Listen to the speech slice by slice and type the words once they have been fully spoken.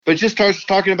but just starts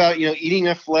talking about, eating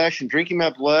my flesh and drinking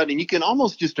my blood. And you can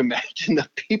almost just imagine the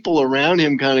people around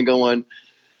him kind of going,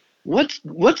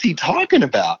 what's he talking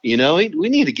about? We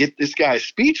need to get this guy a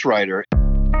speechwriter.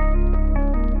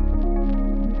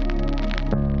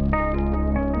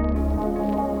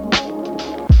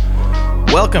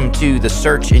 Welcome to the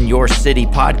Search in Your City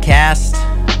podcast.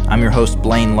 I'm your host,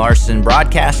 Blaine Larson,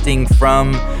 broadcasting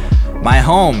from my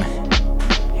home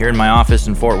here in my office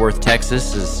in Fort Worth,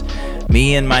 Texas, as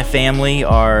me and my family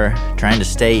are trying to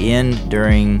stay in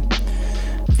during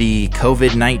the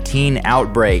COVID-19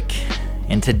 outbreak.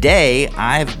 And today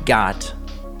I've got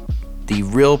the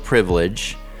real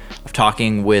privilege of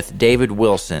talking with David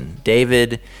Wilson.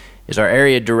 David is our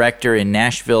area director in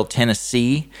Nashville,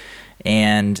 Tennessee.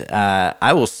 And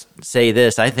I will say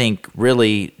this, I think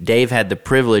really Dave had the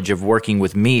privilege of working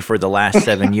with me for the last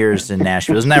 7 years in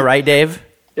Nashville. Isn't that right, Dave?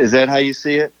 Is that how you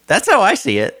see it? That's how I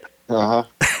see it. Uh-huh.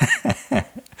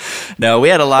 No, we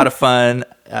had a lot of fun.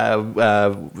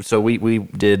 So we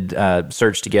did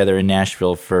search together in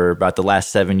Nashville for about the last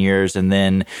 7 years. And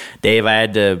then, Dave, I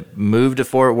had to move to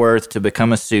Fort Worth to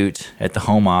become a suit at the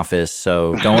home office.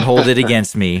 So don't hold it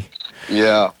against me.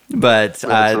 Yeah. But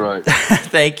that's right.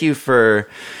 Thank you for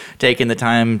taking the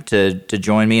time to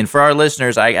join me. And for our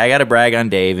listeners, I got to brag on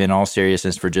Dave in all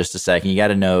seriousness for just a second. You got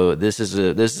to know this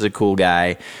is a cool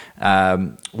guy.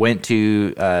 Went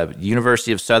to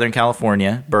University of Southern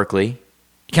California, Berkeley.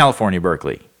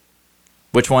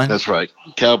 Which one? That's right.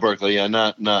 Cal Berkeley. Yeah,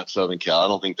 not Southern Cal. I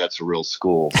don't think that's a real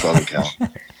school, Southern Cal.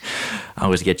 I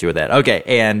always get you with that. Okay,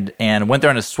 and went there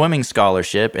on a swimming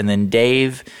scholarship, and then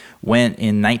Dave went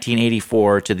in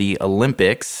 1984 to the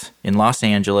Olympics in Los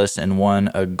Angeles and won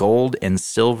a gold and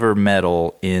silver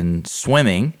medal in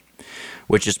swimming,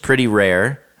 which is pretty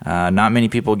rare. Not many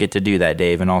people get to do that,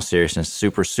 Dave, in all seriousness.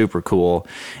 Super, super cool.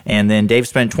 And then Dave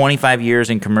spent 25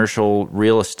 years in commercial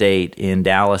real estate in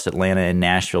Dallas, Atlanta, and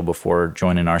Nashville before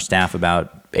joining our staff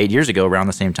about 8 years ago, around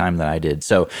the same time that I did.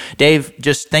 So, Dave,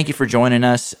 just thank you for joining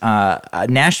us.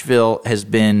 Nashville has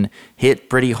been hit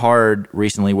pretty hard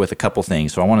recently with a couple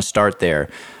things, so I want to start there.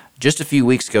 Just a few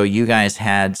weeks ago, you guys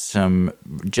had some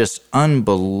just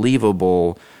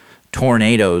unbelievable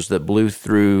tornadoes that blew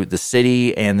through the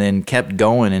city and then kept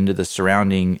going into the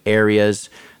surrounding areas.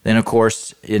 Then, of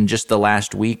course, in just the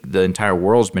last week, the entire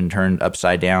world's been turned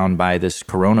upside down by this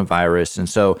coronavirus. And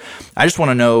so I just want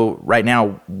to know right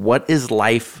now, what is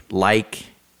life like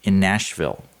in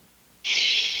Nashville?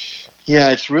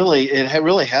 Yeah, it really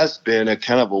has been a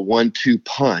kind of a 1-2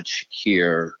 punch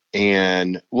here.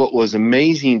 And what was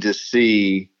amazing to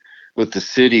see with the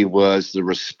city was the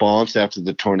response after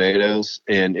the tornadoes.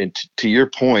 And to your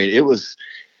point,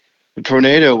 the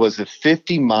tornado was a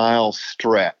 50-mile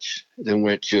stretch that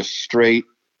went just straight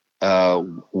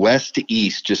west to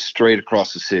east, just straight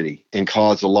across the city, and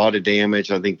caused a lot of damage.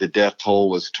 I think the death toll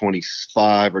was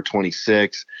 25 or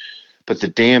 26, but the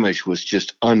damage was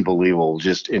just unbelievable.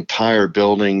 Just entire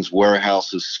buildings,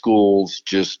 warehouses, schools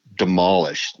just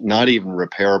demolished, not even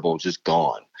repairable, just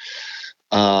gone.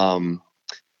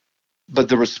 But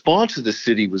the response of the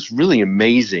city was really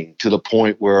amazing, to the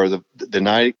point where the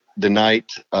night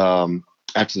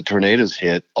after the tornadoes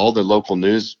hit, all the local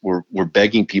news were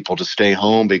begging people to stay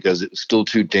home because it was still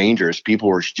too dangerous. People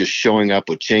were just showing up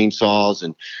with chainsaws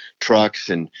and trucks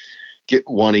and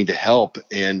wanting to help.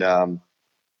 And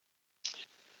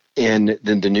then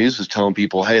the news was telling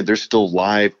people, hey, there's still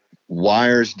live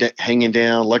wires hanging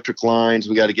down, electric lines.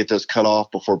 We got to get those cut off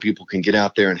before people can get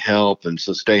out there and help. And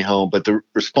so stay home. But the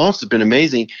response has been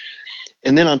amazing.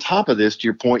 And then on top of this, to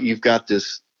your point, you've got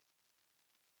this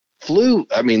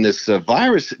this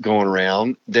virus going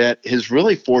around that has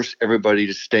really forced everybody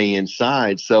to stay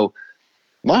inside. So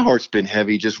my heart's been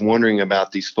heavy just wondering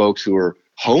about these folks who are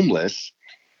homeless,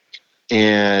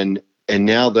 and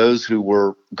now those who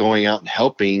were going out and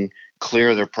helping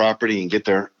clear their property and get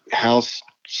their house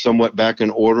somewhat back in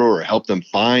order, or help them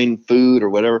find food or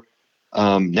whatever.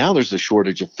 Now there's a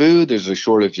shortage of food. There's a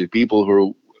shortage of people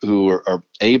who are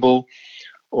able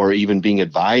or even being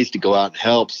advised to go out and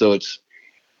help. So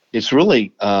it's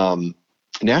really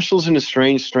Nashville's in a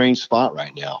strange spot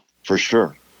right now, for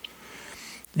sure.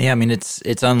 Yeah, I mean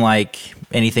it's unlike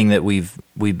anything that we've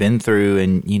been through,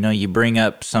 and you bring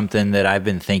up something that I've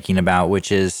been thinking about,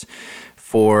 which is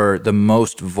for the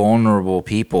most vulnerable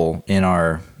people in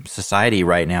our society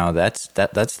right now.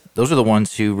 Those are the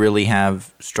ones who really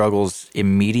have struggles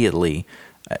immediately.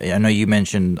 I know you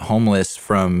mentioned homeless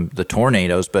from the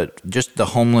tornadoes, but just the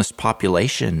homeless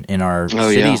population in our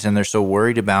cities, and they're so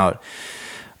worried about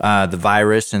the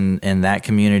virus and that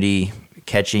community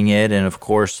catching it, and of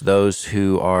course those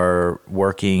who are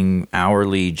working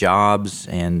hourly jobs,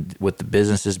 and with the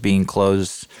businesses being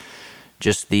closed,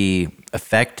 just the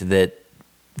effect that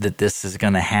this is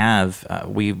going to have.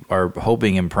 We are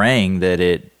hoping and praying that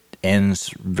it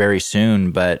ends very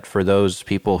soon, but for those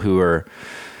people who are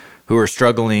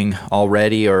struggling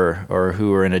already, or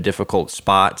who are in a difficult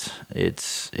spot,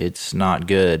 it's not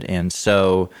good. And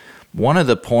so one of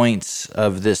the points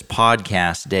of this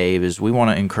podcast, Dave, is we want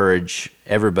to encourage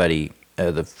everybody,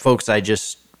 the folks I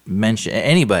just mentioned,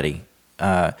 anybody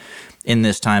in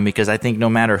this time, because I think no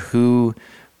matter who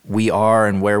we are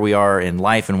and where we are in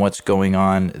life and what's going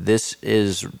on, this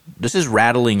is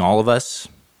rattling all of us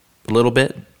a little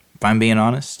bit, if I'm being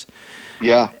honest.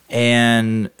 Yeah.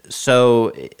 And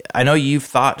so I know you've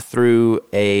thought through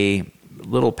a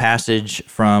little passage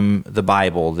from the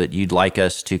Bible that you'd like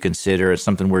us to consider. It's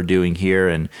something we're doing here.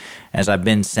 And as I've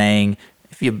been saying,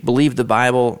 if you believe the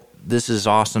Bible, this is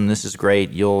awesome. This is great.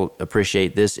 You'll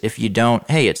appreciate this. If you don't,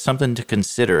 hey, it's something to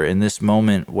consider in this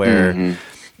moment where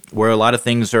a lot of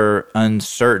things are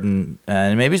uncertain.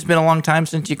 And maybe it's been a long time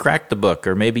since you cracked the book,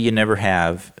 or maybe you never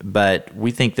have. But we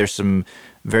think there's some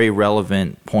very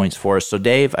relevant points for us. So,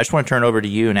 Dave, I just want to turn over to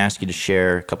you and ask you to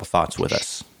share a couple thoughts with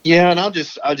us. Yeah, and I'll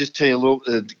just tell you a little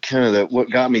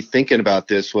what got me thinking about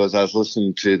this was I was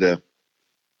listening to the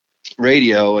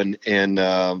radio, and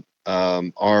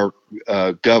our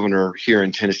governor here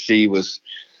in Tennessee was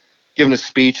giving a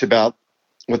speech about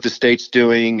what the state's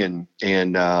doing, and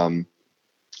being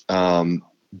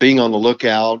on the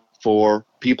lookout for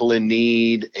people in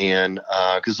need, and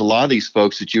because a lot of these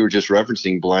folks that you were just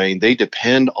referencing, Blaine, they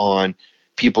depend on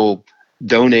people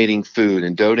donating food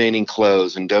and donating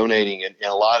clothes and donating, and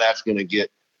a lot of that's going to get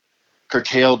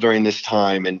curtailed during this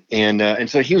time, and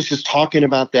so he was just talking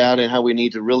about that and how we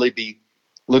need to really be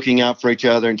looking out for each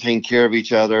other and taking care of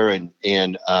each other, and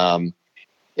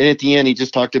at the end he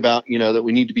just talked about that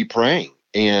we need to be praying,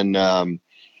 and then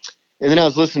I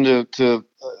was listening to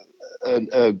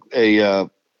a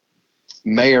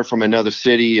mayor from another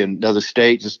city and another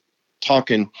state just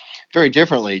talking very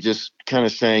differently, just kind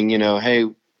of saying, hey,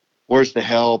 where's the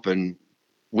help? And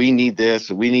we need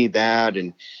this and we need that.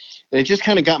 And it just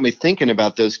kind of got me thinking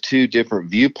about those two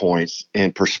different viewpoints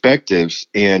and perspectives.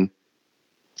 And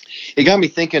it got me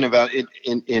thinking about it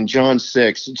in John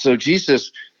 6. So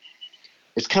Jesus,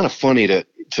 it's kind of funny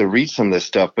to read some of this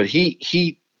stuff, but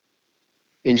he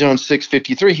in John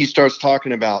 6:53, he starts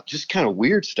talking about just kind of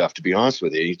weird stuff, to be honest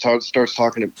with you. He starts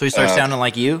talking. So he starts sounding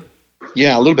like you?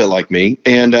 Yeah, a little bit like me.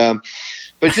 And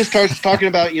but just starts talking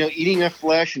about, eating my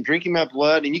flesh and drinking my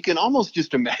blood. And you can almost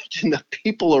just imagine the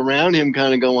people around him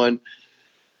kind of going,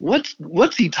 what's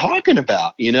he talking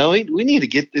about? We need to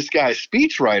get this guy a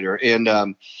speechwriter.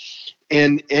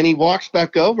 And he walks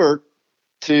back over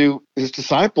to his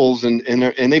disciples, and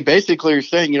they basically are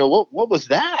saying, what was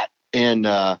that?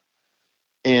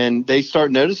 And they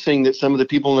start noticing that some of the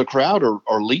people in the crowd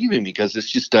are leaving because this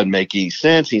just doesn't make any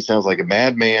sense. He sounds like a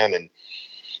madman.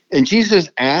 And Jesus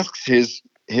asks his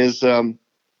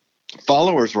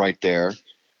followers right there,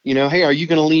 hey, are you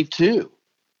going to leave too?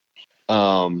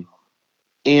 And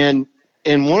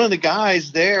one of the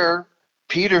guys there,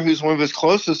 Peter, who's one of his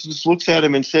closest, just looks at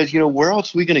him and says, where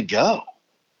else are we going to go?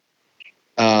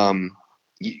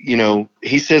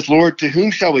 He says, Lord, to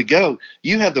whom shall we go?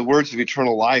 You have the words of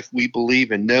eternal life. We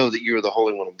believe and know that you are the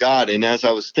Holy One of God. And as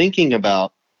I was thinking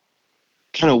about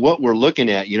kind of what we're looking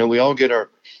at, we all get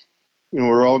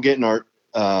we're all getting our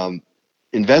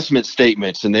investment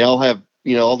statements, and they all have,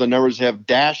 all the numbers have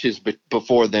dashes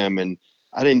before them. And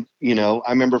I didn't, I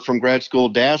remember from grad school,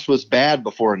 dash was bad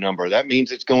before a number. That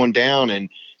means it's going down, and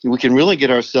we can really get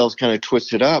ourselves kind of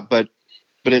twisted up. But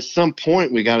at some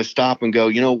point we got to stop and go,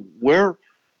 what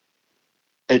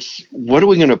are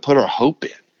we going to put our hope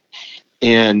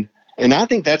in? And I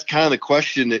think that's kind of the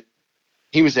question that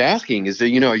he was asking, is that, are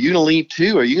you going to leave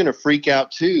too? Are you going to freak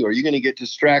out too? Are you going to get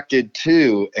distracted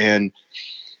too? And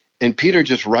Peter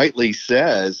just rightly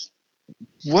says,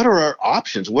 what are our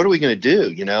options? What are we going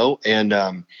to do? And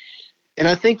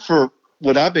I think for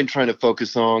what I've been trying to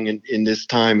focus on in this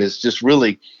time is just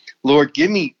really, Lord,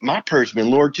 give me my perspective.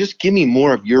 Lord, just give me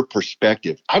more of your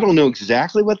perspective. I don't know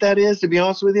exactly what that is, to be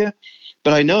honest with you,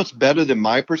 but I know it's better than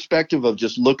my perspective of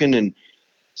just looking and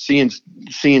seeing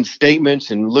statements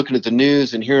and looking at the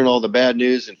news and hearing all the bad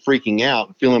news and freaking out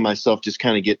and feeling myself just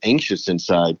kind of get anxious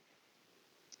inside.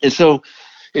 And so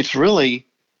it's really,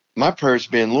 my prayer's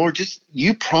been, Lord, just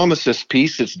you promise us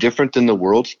peace that's different than the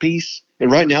world's peace.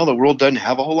 And right now the world doesn't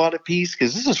have a whole lot of peace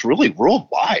because this is really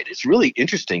worldwide. It's really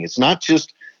interesting. It's not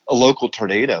just a local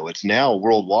tornado. It's now a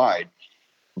worldwide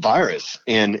virus.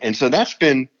 And so that's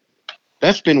been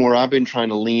that's been where I've been trying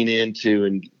to lean into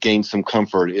and gain some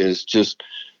comfort, is just,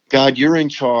 God, you're in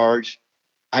charge.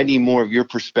 I need more of your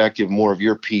perspective, more of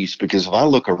your peace, because if I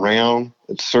look around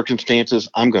at circumstances,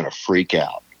 I'm going to freak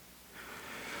out.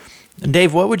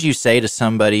 Dave, what would you say to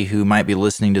somebody who might be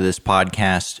listening to this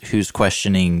podcast who's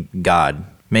questioning God?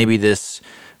 Maybe this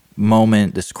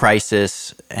moment, this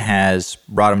crisis has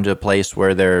brought them to a place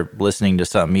where they're listening to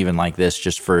something even like this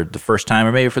just for the first time,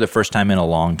 or maybe for the first time in a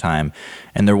long time,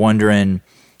 and they're wondering,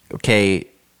 okay,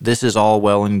 this is all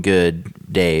well and good,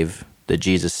 Dave, that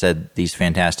Jesus said these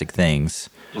fantastic things.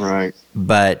 Right.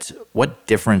 But what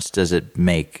difference does it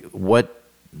make? What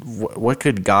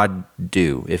could God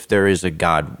do if there is a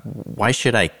God? Why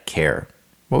should I care?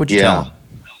 What would you tell him?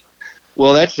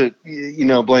 Well,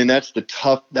 Blaine, that's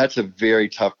a very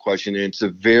tough question. And it's a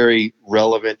very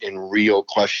relevant and real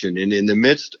question. And in the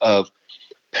midst of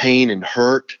pain and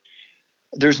hurt,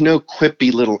 there's no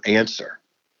quippy little answer.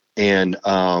 And,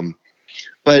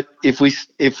 but if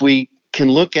we can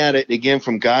look at it again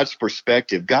from God's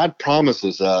perspective, God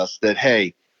promises us that,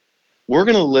 hey, we're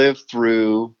going to live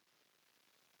through,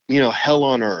 hell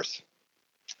on earth,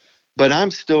 but I'm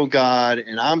still God,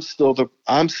 and I'm still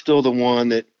the one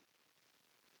that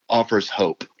offers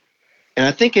hope. And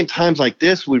I think in times like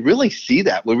this, we really see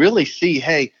that. We really see,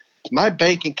 hey, my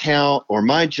bank account or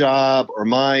my job or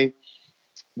my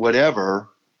whatever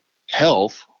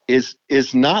health is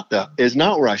not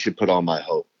where I should put all my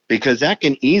hope. Because that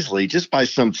can easily, just by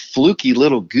some fluky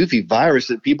little goofy virus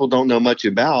that people don't know much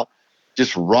about,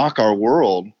 just rock our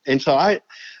world. And so I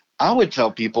would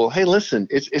tell people, hey, listen,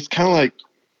 it's kind of like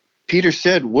Peter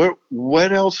said,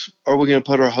 what else are we going to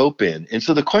put our hope in? And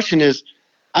so the question is,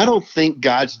 I don't think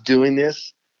God's doing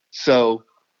this. So,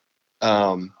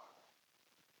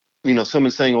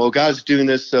 someone's saying, well, God's doing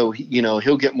this so,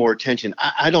 he'll get more attention.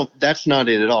 I don't, that's not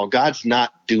it at all. God's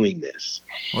not doing this.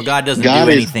 Well, God doesn't do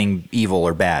anything evil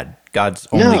or bad. God's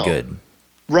only good.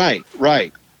 Right.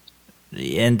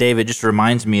 And David, just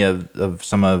reminds me of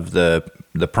some of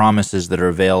the promises that are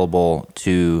available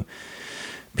to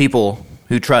people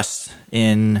who trust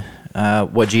in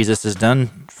what Jesus has done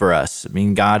for us. I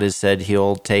mean, God has said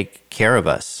he'll take care of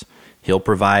us. He'll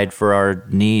provide for our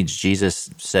needs. Jesus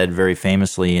said very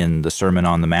famously in the Sermon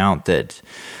on the Mount that,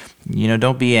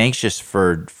 don't be anxious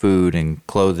for food and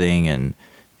clothing and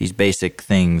these basic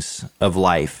things of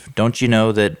life. Don't you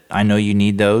know that I know you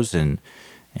need those? And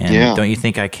don't you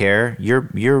think I care?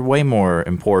 You're way more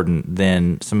important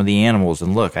than some of the animals.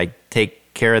 And look, I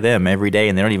take care of them every day,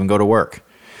 and they don't even go to work.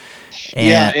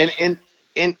 And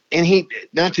he,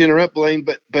 not to interrupt, Blaine,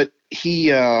 but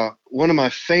he, one of my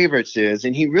favorites is,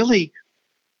 and he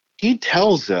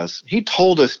told us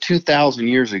 2,000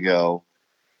 years ago,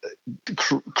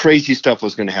 crazy stuff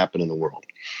was going to happen in the world.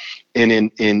 And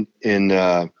in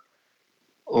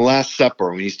Last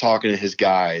Supper, when he's talking to his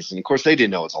guys, and of course they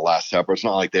didn't know it's a Last Supper. It's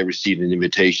not like they received an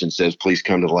invitation that says, please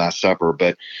come to the Last Supper.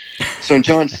 But so in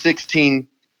John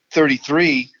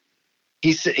 16:33,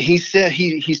 he said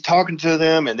he's talking to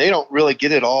them, and they don't really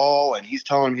get it all, and he's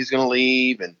telling them he's going to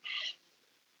leave.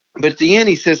 But at the end,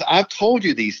 he says, I've told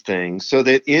you these things so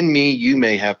that in me you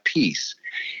may have peace.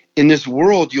 In this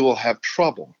world you will have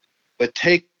trouble, but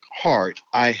take heart,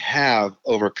 I have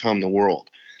overcome the world.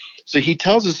 So he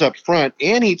tells us up front,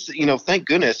 and thank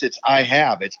goodness it's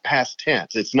past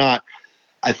tense. It's not,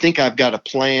 I think I've got a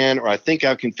plan, or I think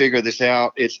I can figure this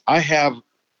out. It's, I have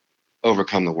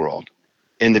overcome the world.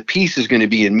 And the peace is going to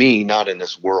be in me, not in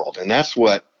this world. And that's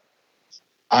what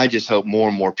I just hope more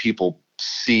and more people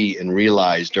see and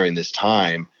realize during this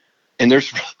time. And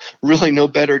there's really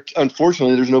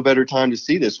unfortunately, there's no better time to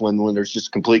see this when there's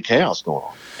just complete chaos going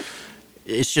on.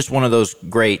 It's just one of those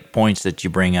great points that you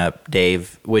bring up,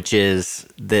 Dave, which is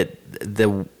that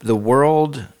the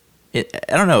world, I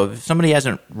don't know, if somebody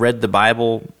hasn't read the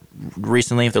Bible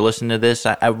recently, if they're listening to this,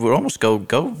 I would almost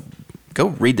go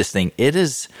read this thing.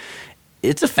 It's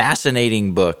a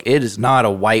fascinating book. It is not a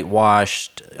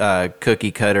whitewashed,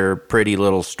 cookie cutter, pretty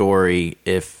little story.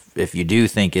 If you do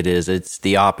think it is, it's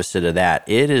the opposite of that.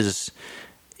 It is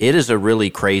a really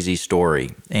crazy story,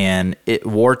 and it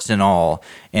warts and all.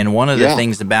 And one of the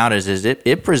things about it is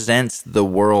it presents the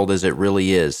world as it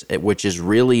really is, which is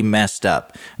really messed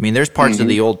up. I mean, there's parts of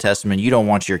the Old Testament you don't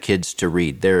want your kids to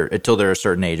read until they're a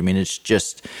certain age. I mean, it's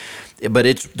just. But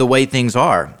it's the way things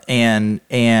are, and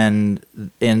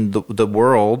the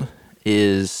world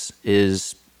is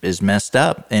messed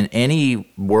up, and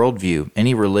any worldview,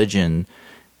 any religion,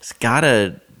 has got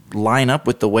to line up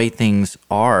with the way things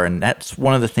are, and that's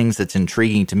one of the things that's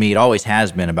intriguing to me. It always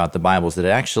has been about the Bible, is that it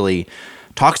actually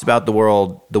talks about the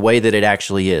world the way that it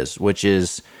actually is, which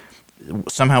is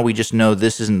somehow we just know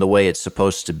this isn't the way it's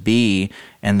supposed to be.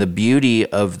 And the beauty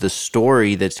of the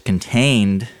story that's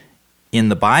contained in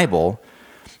the Bible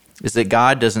is that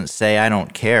God doesn't say, I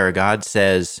don't care. God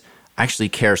says, I actually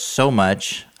care so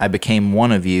much. I became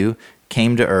one of you,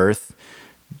 came to earth,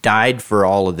 died for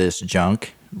all of this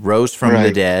junk, rose from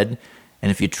the dead.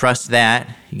 And if you trust that,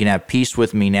 you can have peace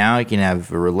with me now. You can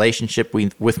have a relationship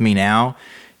with me now.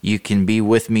 You can be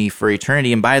with me for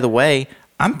eternity. And by the way,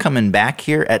 I'm coming back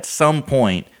here at some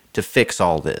point to fix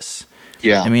all this.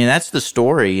 Yeah. I mean, that's the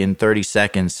story in 30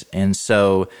 seconds. And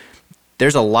so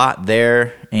there's a lot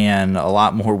there and a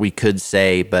lot more we could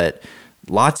say, but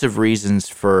lots of reasons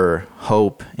for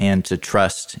hope and to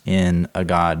trust in a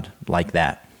God like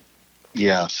that.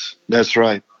 Yes, that's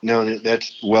right. No,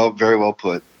 that's very well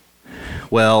put.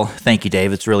 Well, thank you,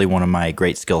 Dave. It's really one of my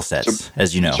great skill sets,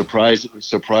 as you know.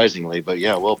 Surprisingly, but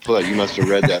yeah, well put. You must have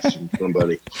read that from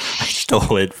somebody. I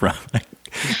stole it from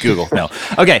Google. No.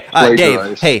 Okay,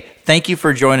 Dave, hey, thank you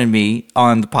for joining me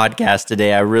on the podcast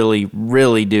today. I really,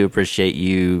 really do appreciate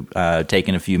you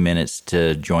taking a few minutes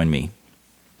to join me.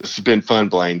 This has been fun,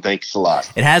 Blaine. Thanks a lot.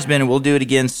 It has been, and we'll do it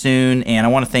again soon. And I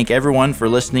want to thank everyone for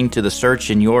listening to the Search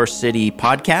in Your City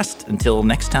podcast. Until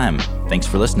next time, thanks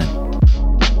for listening.